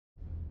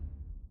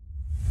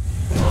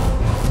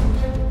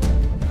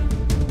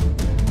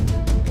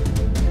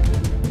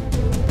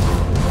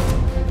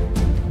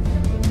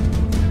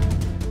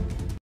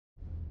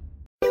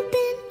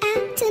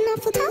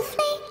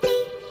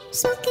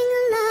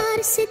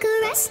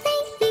cigarettes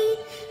lately,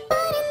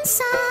 but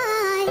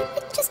inside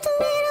it's just a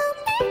little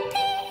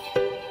baby.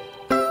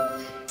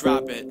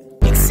 Drop it.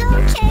 It's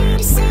okay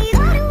to say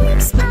all the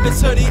weak spots.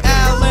 It's Hoodie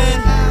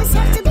Allen.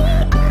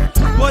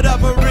 What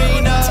up,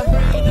 Arena?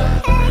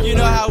 You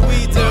know how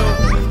we do.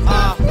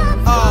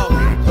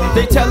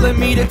 They telling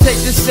me to take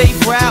the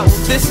safe route.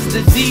 This is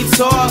the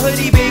detour.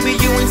 Hoodie baby,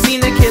 you ain't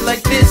seen a kid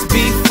like this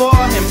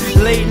before him.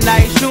 Late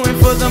night shooting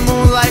for the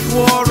moon like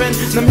Warren.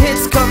 Them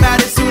hits come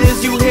out as soon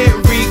as you hit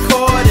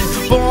recording.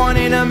 Born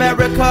in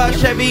America,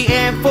 Chevy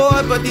and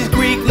Ford, but these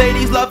Greek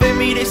ladies loving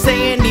me. They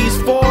saying he's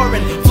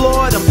foreign.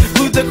 Floored them,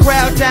 glued the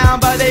crowd down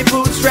by they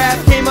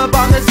bootstraps. Came up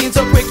on the scene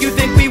so quick you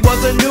think we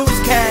was a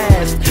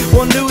newscast.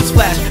 Well,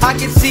 newsflash, I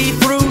can see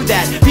through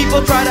that.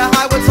 People try to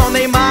hide what's on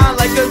their mind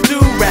like a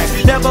do-rag.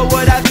 Never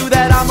would I do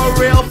that, I'm a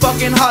real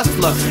fucking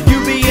hustler. You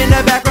be in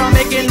the background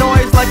making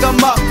noise like a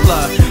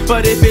muffler,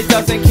 but if it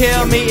doesn't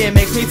kill me, it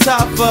makes me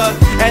tougher.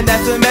 And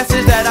that's the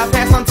message that I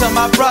pass on to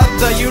my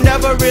brother. You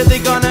never really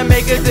gonna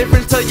make a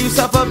difference till you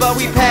suffer, but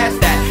we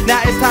passed that. Now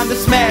it's time to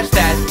smash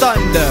that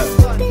thunder.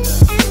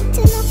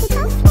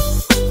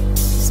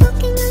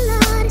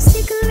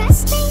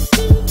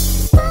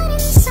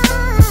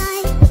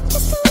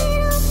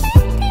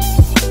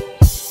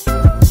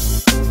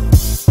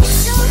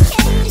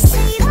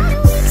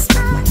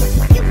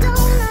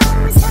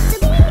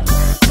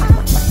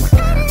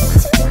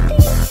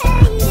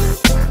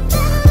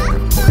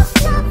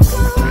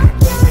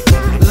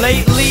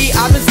 Lately,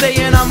 I've been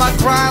staying on my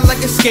grind like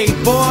a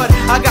skateboard.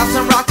 I got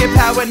some rocket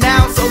power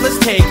now, so let's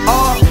take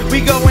off. We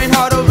going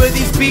hard over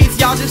these beats,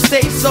 y'all just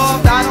stay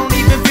soft. I don't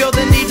even feel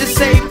the need to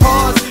say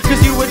pause,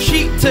 cause you were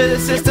cheap to the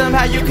system,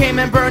 how you came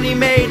and Bernie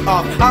made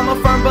off. I'm a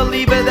firm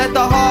believer that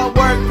the hard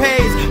work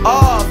pays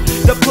off.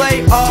 The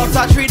playoffs,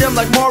 I treat them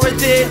like Mora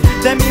did.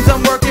 That means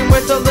I'm working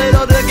with a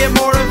little to get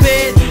more of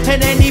it.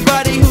 And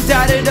anybody who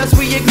doubted us,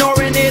 we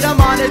ignoring it.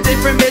 I'm on a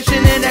different mission,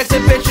 an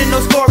exhibition,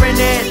 no scoring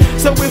it.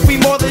 So if we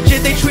more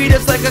legit, they treat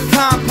us like a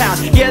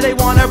compound. Yeah, they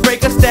wanna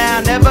break us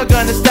down, never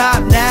gonna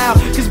stop now.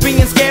 Cause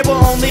being scared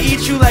will only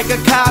eat you like a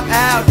cop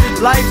out.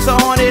 Life's a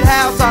haunted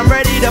house, I'm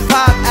ready to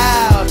pop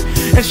out.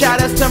 And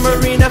shout outs to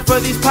Marina for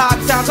these pop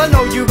sounds. I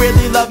know you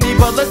really love me,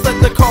 but let's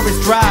let the chorus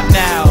drop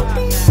now.